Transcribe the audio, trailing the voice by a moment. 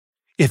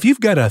If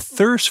you've got a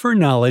thirst for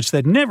knowledge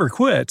that never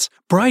quits,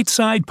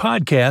 Brightside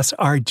Podcasts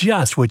are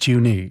just what you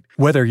need.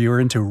 Whether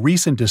you're into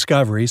recent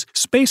discoveries,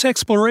 space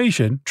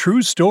exploration,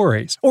 true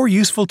stories, or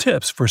useful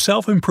tips for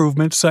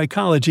self-improvement,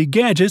 psychology,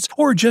 gadgets,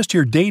 or just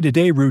your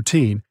day-to-day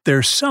routine,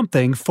 there's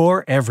something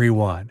for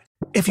everyone.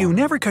 If you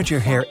never cut your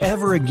hair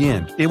ever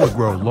again, it would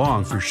grow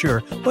long for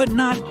sure, but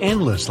not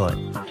endlessly.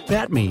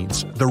 That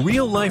means the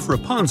real-life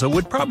Rapunzel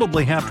would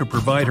probably have to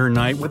provide her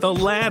knight with a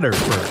ladder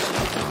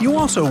first. You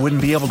also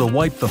wouldn't be able to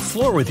wipe the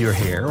floor with your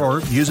hair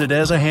or use it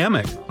as a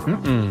hammock.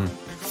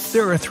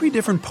 There are 3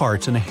 different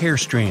parts in a hair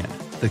strand: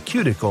 the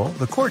cuticle,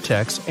 the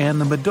cortex,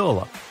 and the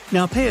medulla.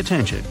 Now pay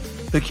attention.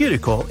 The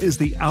cuticle is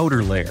the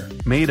outer layer,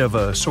 made of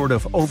a sort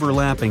of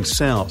overlapping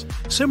cells,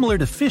 similar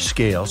to fish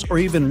scales or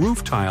even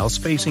roof tiles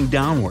facing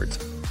downwards.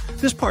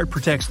 This part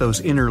protects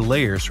those inner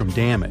layers from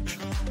damage.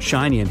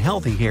 Shiny and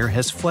healthy hair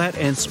has flat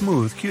and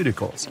smooth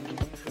cuticles.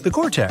 The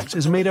cortex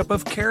is made up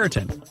of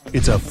keratin.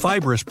 It's a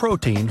fibrous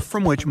protein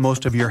from which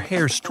most of your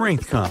hair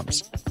strength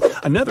comes.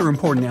 Another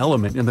important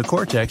element in the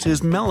cortex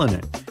is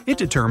melanin. It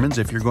determines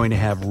if you're going to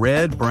have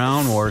red,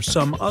 brown, or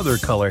some other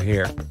color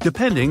hair,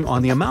 depending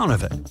on the amount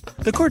of it.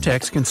 The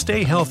cortex can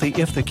stay healthy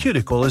if the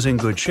cuticle is in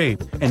good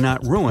shape and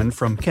not ruined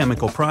from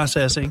chemical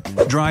processing,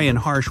 dry and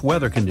harsh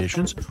weather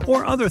conditions,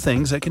 or other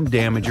things that can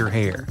damage your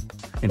hair.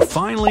 And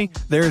finally,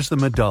 there's the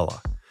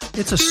medulla.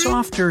 It's a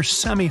softer,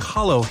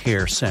 semi-hollow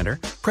hair center,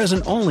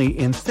 present only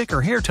in thicker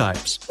hair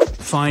types.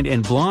 Fine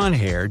and blonde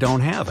hair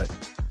don't have it.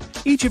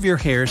 Each of your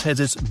hairs has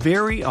its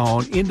very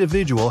own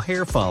individual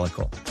hair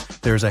follicle.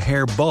 There's a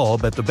hair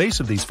bulb at the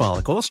base of these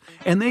follicles,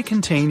 and they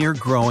contain your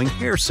growing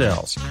hair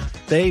cells.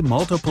 They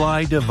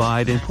multiply,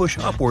 divide, and push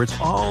upwards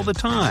all the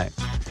time.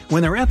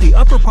 When they're at the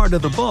upper part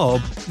of the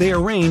bulb, they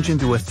arrange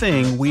into a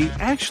thing we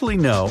actually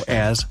know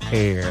as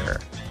hair.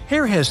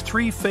 Hair has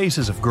 3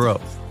 phases of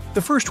growth.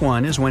 The first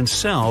one is when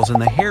cells in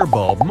the hair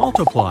bulb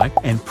multiply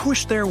and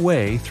push their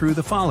way through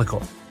the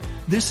follicle.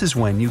 This is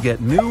when you get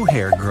new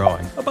hair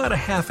growing, about a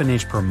half an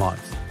inch per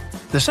month.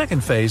 The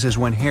second phase is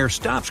when hair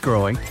stops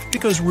growing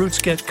because roots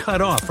get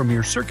cut off from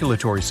your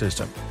circulatory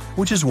system,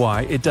 which is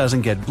why it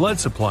doesn't get blood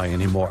supply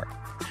anymore.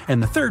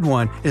 And the third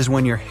one is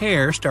when your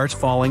hair starts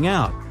falling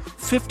out,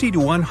 50 to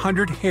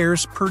 100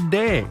 hairs per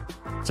day.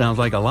 Sounds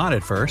like a lot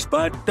at first,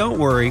 but don't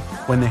worry,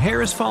 when the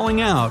hair is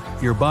falling out,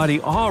 your body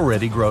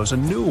already grows a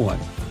new one.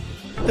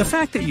 The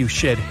fact that you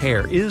shed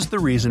hair is the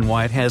reason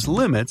why it has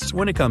limits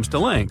when it comes to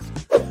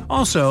length.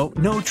 Also,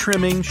 no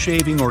trimming,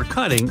 shaving, or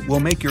cutting will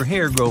make your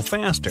hair grow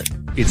faster.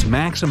 Its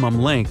maximum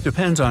length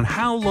depends on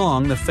how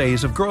long the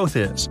phase of growth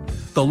is.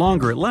 The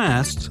longer it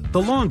lasts,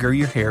 the longer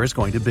your hair is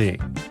going to be.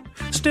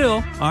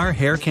 Still, our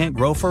hair can't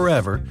grow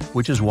forever,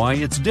 which is why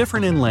it's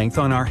different in length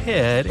on our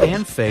head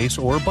and face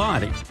or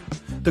body.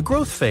 The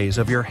growth phase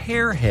of your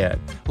hair head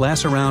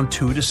lasts around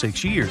 2 to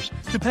 6 years,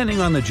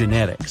 depending on the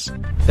genetics.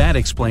 That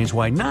explains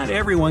why not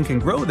everyone can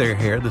grow their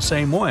hair the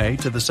same way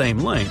to the same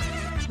length,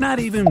 not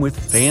even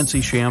with fancy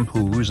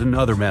shampoos and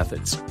other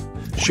methods.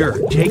 Sure,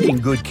 taking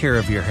good care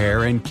of your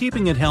hair and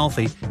keeping it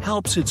healthy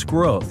helps its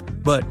growth,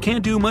 but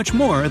can't do much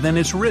more than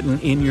it's written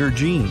in your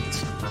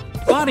genes.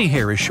 Body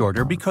hair is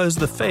shorter because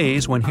the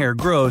phase when hair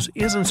grows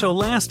isn't so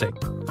lasting.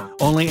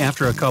 Only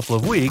after a couple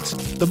of weeks,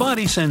 the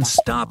body sends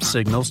stop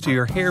signals to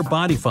your hair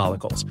body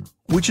follicles,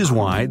 which is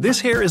why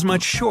this hair is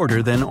much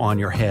shorter than on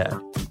your head.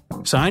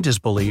 Scientists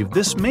believe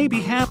this may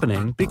be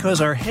happening because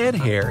our head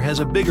hair has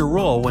a bigger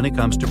role when it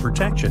comes to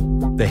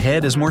protection. The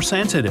head is more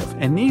sensitive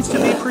and needs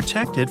to be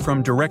protected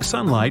from direct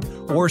sunlight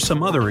or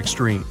some other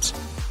extremes.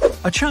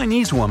 A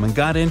Chinese woman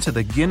got into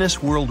the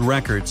Guinness World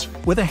Records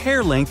with a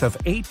hair length of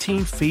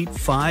 18 feet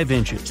 5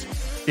 inches.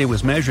 It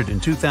was measured in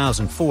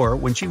 2004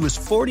 when she was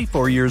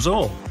 44 years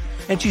old,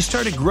 and she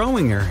started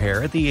growing her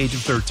hair at the age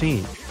of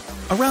 13.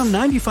 Around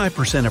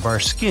 95% of our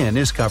skin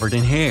is covered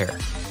in hair.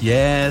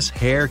 Yes,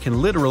 hair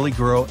can literally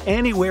grow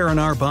anywhere on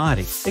our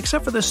body,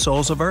 except for the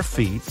soles of our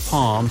feet,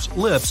 palms,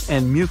 lips,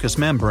 and mucous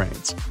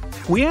membranes.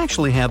 We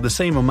actually have the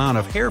same amount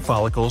of hair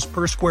follicles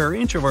per square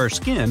inch of our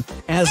skin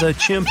as a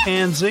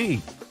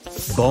chimpanzee.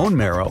 Bone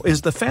marrow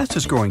is the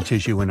fastest growing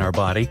tissue in our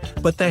body,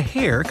 but the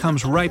hair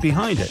comes right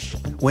behind it.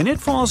 When it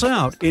falls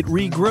out, it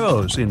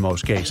regrows in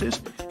most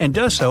cases, and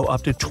does so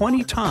up to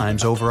 20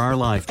 times over our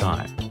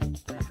lifetime.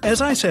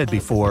 As I said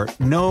before,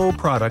 no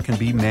product can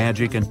be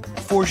magic and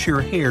force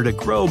your hair to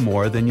grow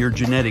more than your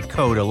genetic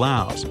code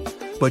allows.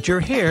 But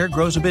your hair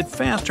grows a bit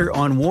faster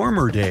on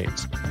warmer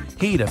days.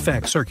 Heat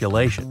affects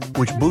circulation,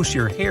 which boosts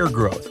your hair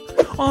growth.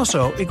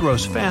 Also, it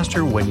grows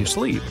faster when you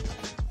sleep.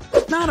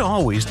 Not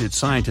always did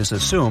scientists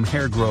assume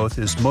hair growth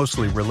is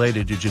mostly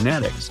related to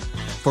genetics.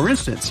 For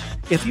instance,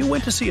 if you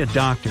went to see a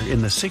doctor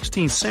in the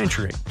 16th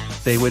century,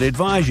 they would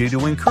advise you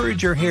to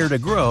encourage your hair to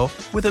grow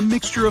with a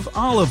mixture of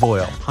olive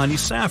oil, honey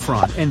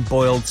saffron, and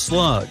boiled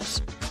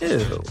slugs.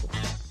 Ew.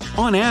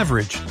 On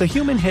average, the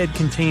human head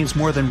contains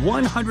more than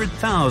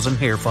 100,000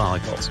 hair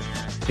follicles.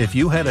 If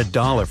you had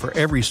 $1 for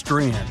every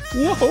strand,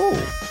 whoa!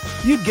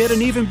 You'd get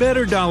an even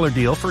better dollar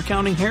deal for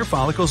counting hair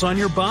follicles on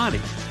your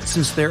body,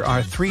 since there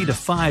are 3 to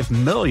 5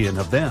 million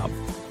of them.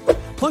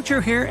 Plucked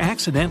your hair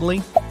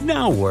accidentally?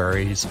 No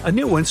worries, a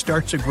new one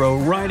starts to grow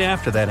right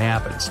after that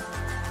happens.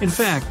 In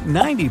fact,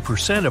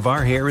 90% of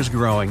our hair is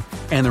growing,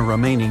 and the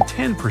remaining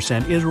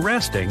 10% is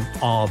resting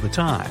all the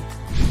time.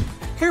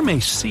 Hair may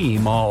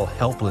seem all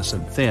helpless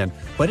and thin,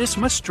 but it's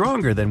much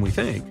stronger than we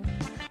think.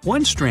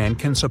 One strand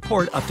can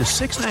support up to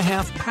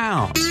 6.5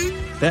 pounds.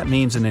 That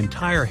means an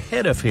entire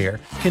head of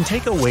hair can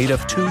take a weight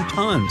of 2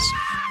 tons.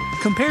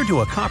 Compared to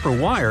a copper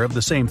wire of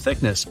the same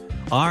thickness,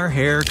 our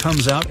hair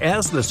comes out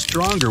as the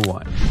stronger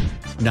one.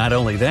 Not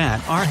only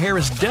that, our hair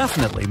is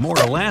definitely more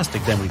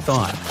elastic than we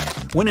thought.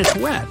 When it's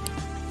wet,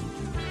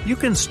 you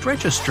can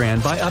stretch a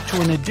strand by up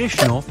to an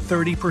additional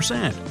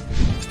 30%.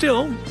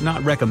 Still,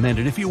 not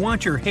recommended if you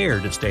want your hair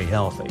to stay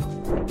healthy.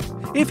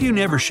 If you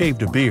never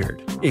shaved a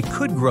beard, it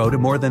could grow to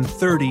more than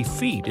 30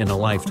 feet in a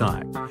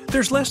lifetime.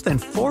 There's less than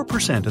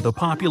 4% of the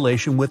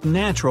population with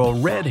natural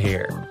red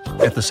hair.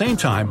 At the same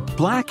time,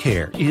 black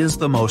hair is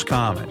the most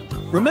common.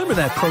 Remember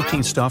that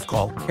protein stuff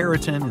called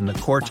keratin in the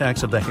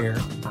cortex of the hair?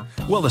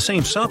 Well, the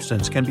same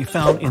substance can be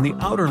found in the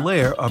outer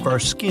layer of our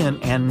skin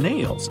and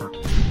nails.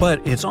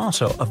 But it's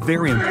also a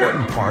very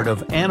important part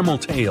of animal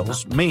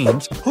tails,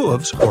 manes,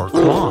 hooves, or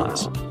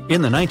claws.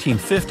 In the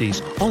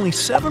 1950s, only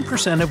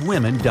 7% of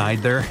women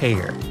dyed their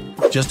hair.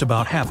 Just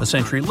about half a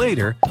century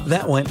later,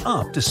 that went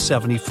up to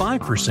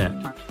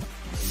 75%.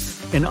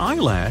 An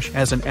eyelash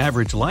has an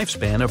average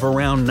lifespan of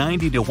around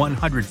 90 to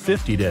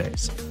 150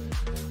 days.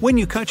 When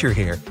you cut your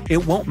hair,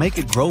 it won't make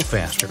it grow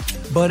faster,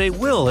 but it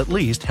will at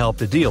least help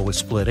to deal with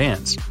split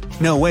ends.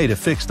 No way to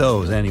fix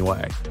those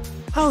anyway.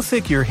 How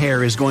thick your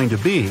hair is going to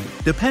be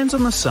depends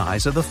on the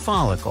size of the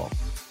follicle.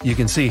 You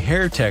can see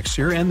hair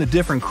texture and the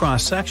different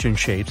cross-section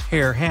shapes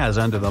hair has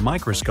under the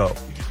microscope.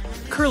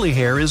 Curly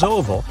hair is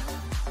oval,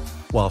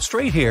 while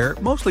straight hair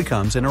mostly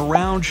comes in a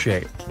round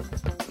shape.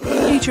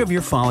 Each of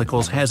your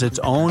follicles has its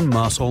own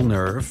muscle,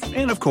 nerve,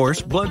 and of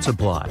course, blood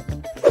supply.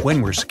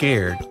 When we're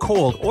scared,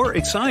 cold, or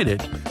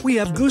excited, we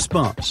have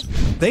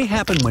goosebumps. They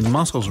happen when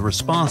muscles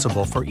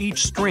responsible for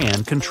each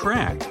strand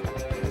contract.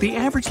 The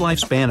average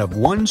lifespan of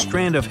one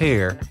strand of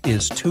hair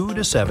is 2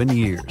 to 7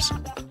 years.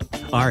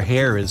 Our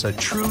hair is a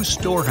true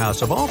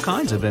storehouse of all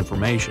kinds of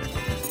information.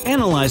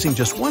 Analyzing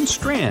just one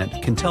strand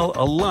can tell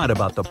a lot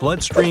about the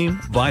bloodstream,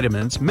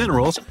 vitamins,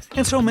 minerals,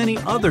 and so many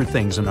other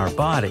things in our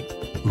body.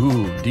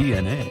 Ooh,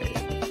 DNA.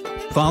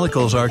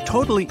 Follicles are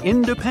totally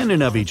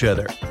independent of each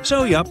other.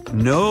 So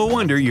no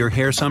wonder your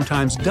hair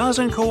sometimes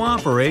doesn't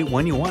cooperate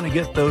when you want to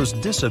get those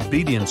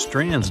disobedient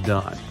strands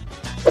done.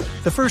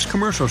 The first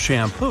commercial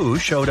shampoo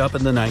showed up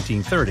in the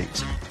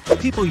 1930s.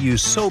 People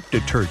used soap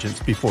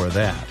detergents before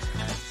that.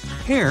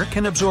 Hair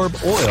can absorb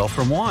oil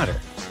from water.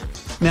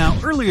 Now,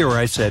 earlier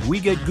I said we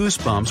get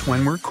goosebumps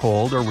when we're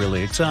cold or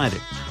really excited.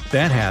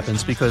 That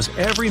happens because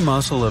every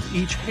muscle of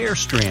each hair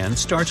strand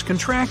starts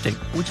contracting,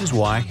 which is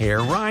why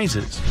hair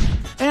rises.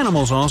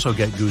 Animals also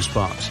get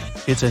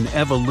goosebumps. It's an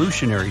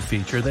evolutionary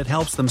feature that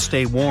helps them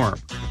stay warm.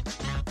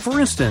 For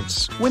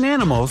instance, when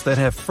animals that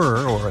have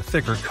fur or a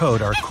thicker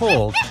coat are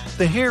cold,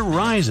 the hair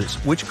rises,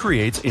 which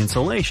creates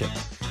insulation.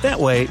 That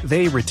way,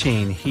 they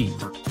retain heat.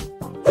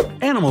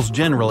 Animals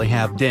generally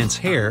have dense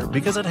hair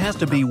because it has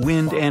to be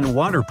wind and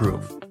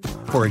waterproof.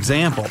 For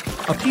example,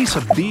 a piece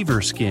of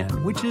beaver skin,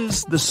 which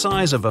is the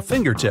size of a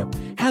fingertip,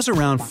 has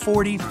around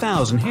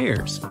 40,000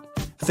 hairs.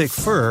 Thick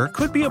fur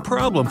could be a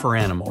problem for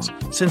animals,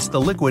 since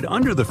the liquid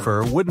under the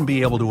fur wouldn't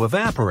be able to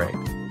evaporate.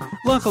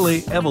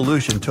 Luckily,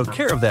 evolution took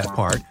care of that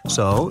part,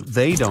 so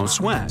they don't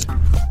sweat.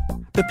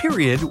 The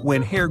period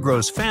when hair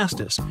grows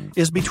fastest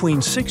is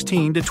between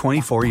 16 to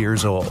 24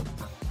 years old.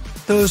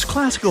 Those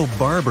classical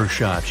barber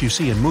shops you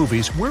see in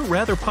movies were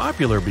rather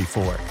popular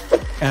before.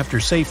 After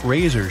safe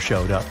razors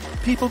showed up,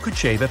 people could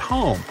shave at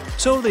home,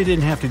 so they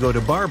didn't have to go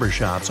to barber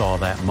shops all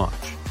that much.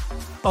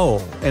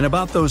 Oh, and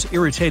about those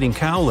irritating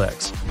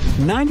cowlicks.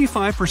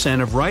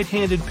 95% of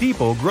right-handed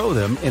people grow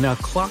them in a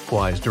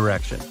clockwise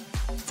direction.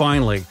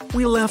 Finally,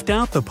 we left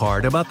out the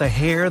part about the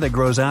hair that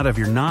grows out of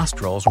your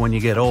nostrils when you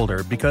get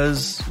older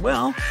because,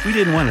 well, we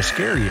didn't want to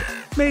scare you.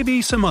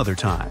 Maybe some other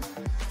time.